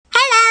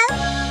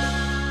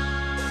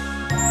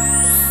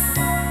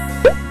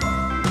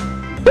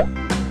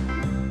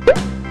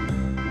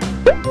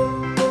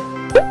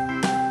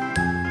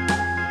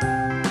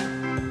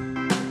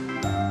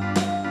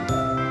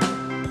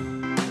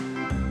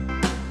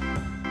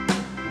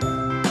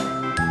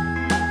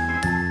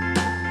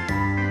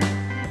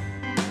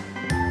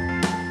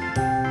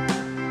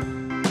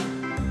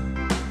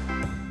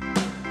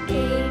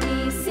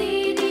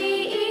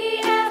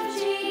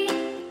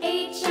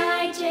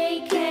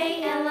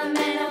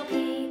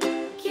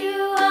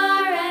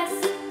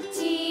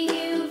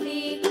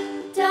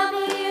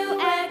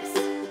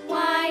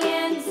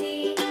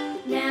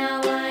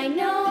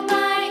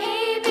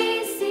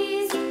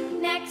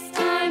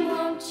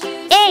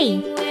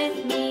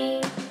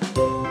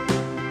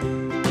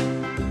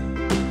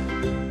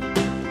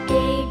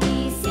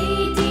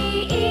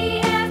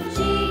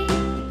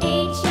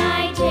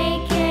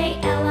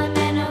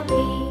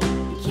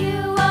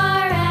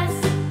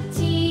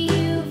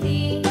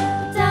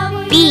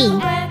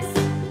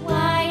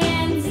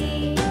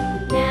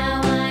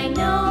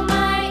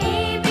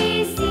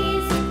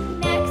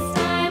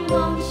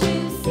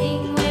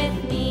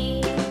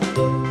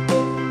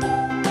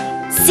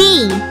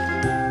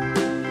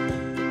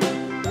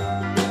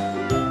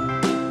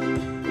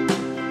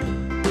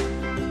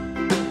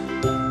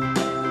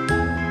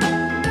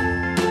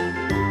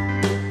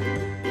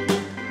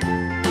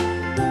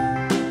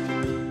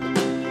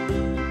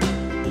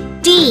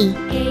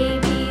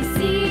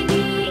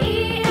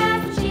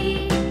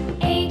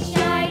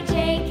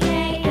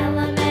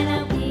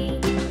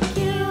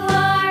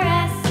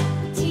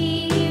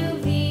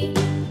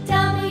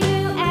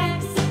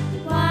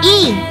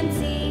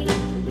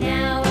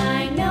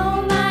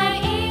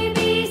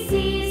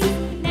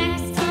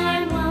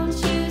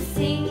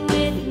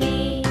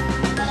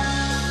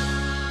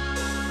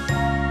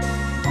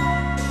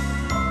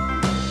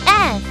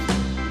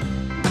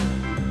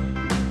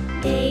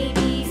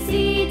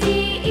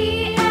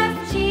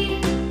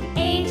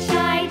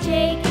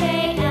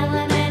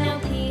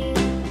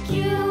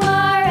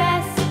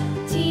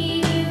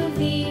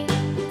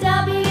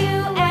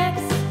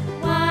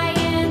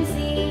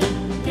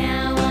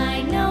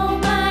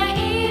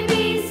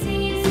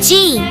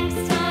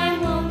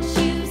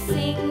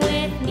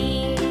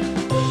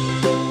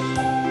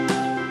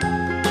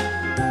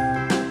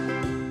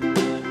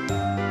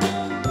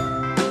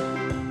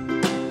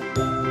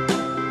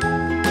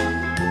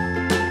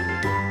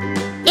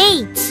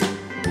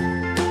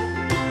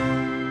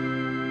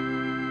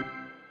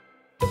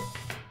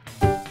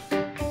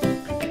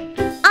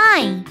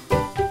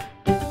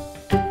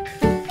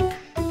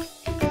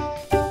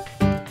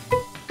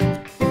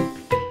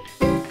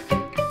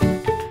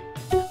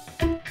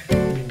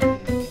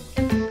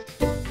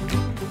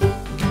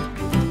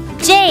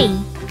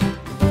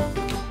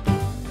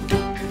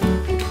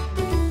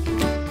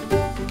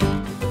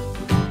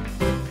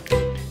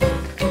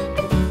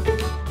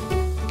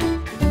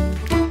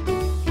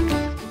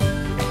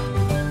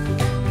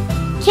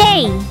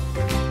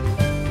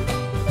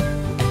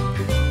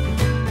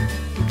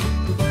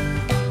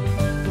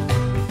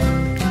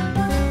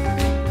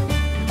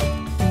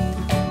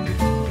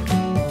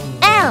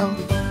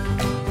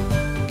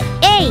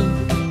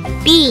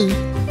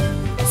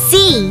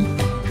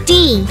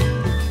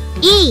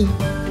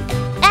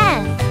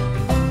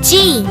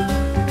G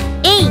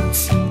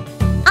H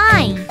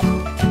I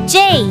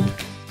J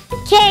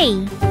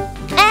K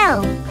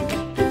L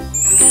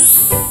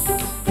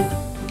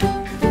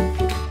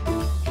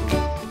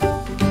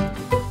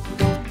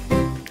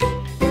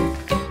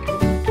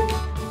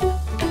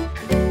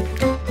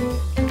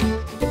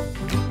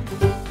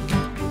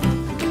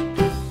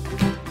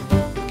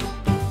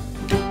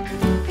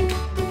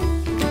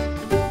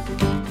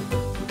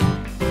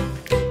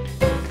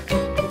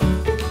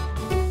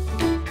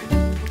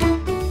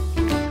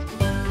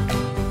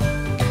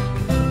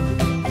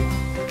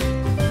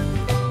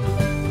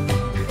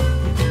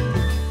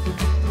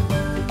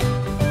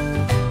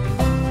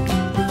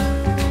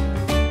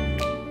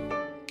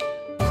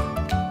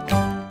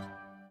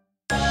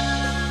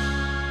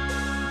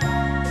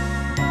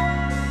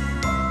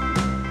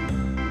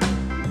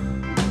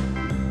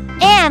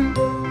M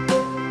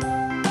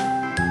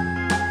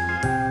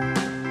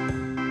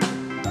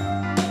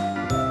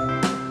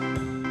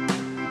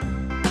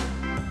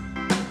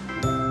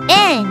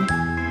N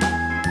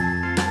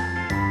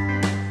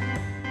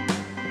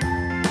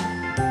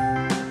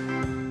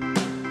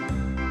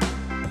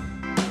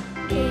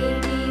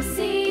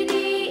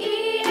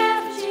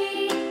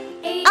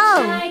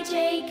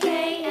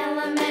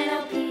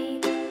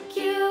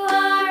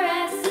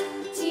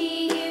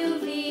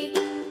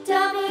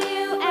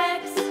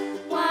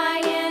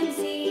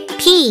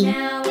P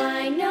Now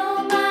I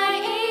know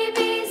my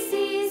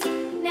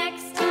ABCs.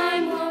 Next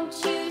time, won't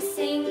you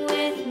sing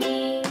with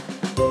me?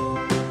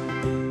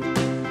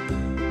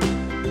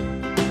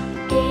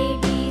 A,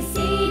 B,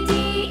 C, D,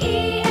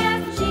 E,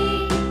 F, G,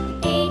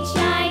 H,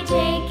 I,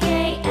 J,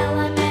 K, L,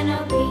 M, N,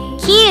 O,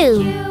 P, Q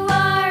Q,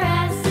 R,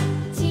 S,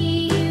 T,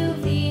 U,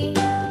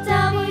 V,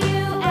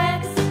 W,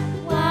 X,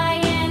 Y,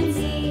 and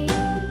Z.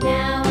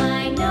 Now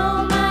I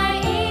know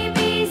my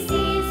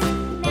ABCs.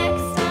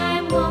 Next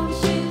time, won't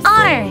you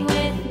R sing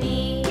with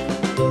me?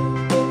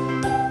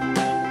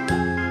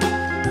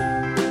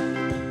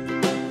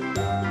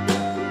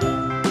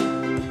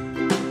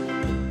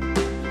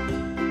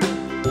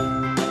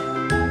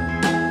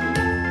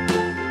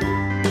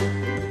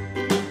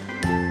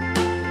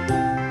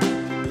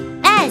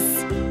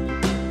 S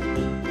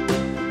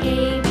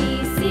A, B,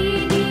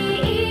 C, D,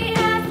 E,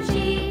 F, G,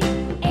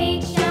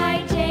 H,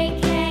 I, J,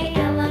 K,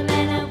 L, M,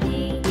 N, O,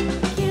 P,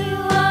 Q,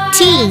 R,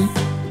 T S,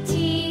 T,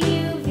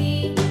 U,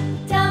 V,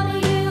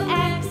 W,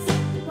 X,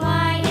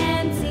 Y,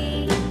 and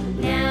Z.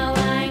 Now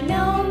I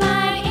know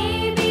my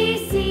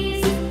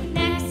ABCs.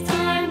 Next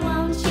time,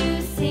 won't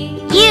you sing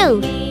U.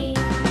 with me?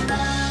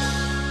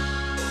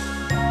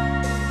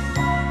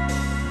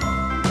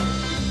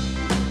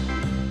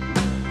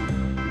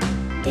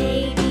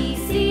 A, B,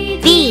 C,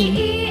 D, V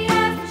E,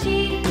 F,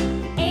 G,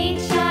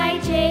 H, I,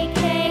 J,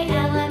 K,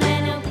 L, M,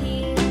 N, O,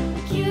 P,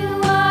 Q,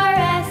 R,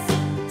 S,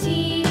 T,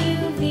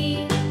 U,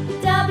 V,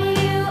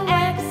 W,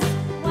 X,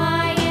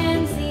 Y,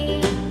 and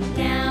Z.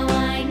 Now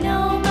I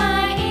know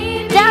my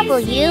ABCs.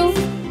 W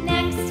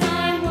Next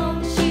time,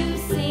 won't you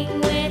sing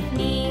with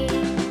me?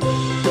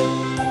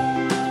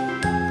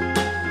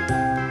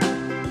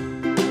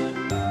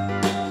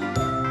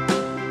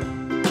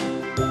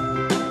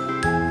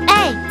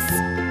 X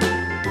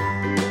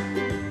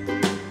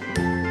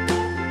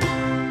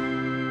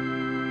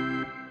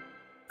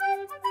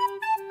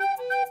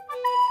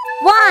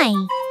Y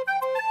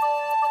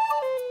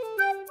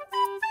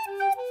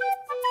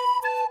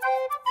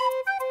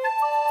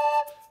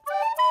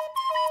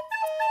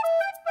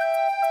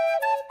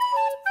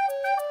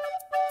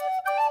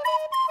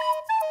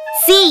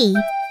Z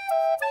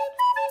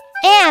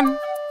M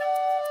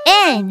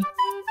N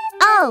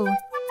O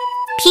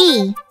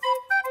P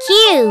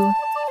Q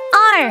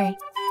R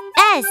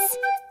S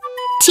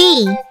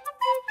T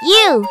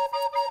U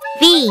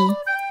V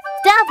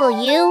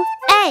W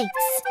X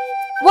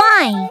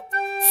Y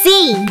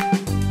Z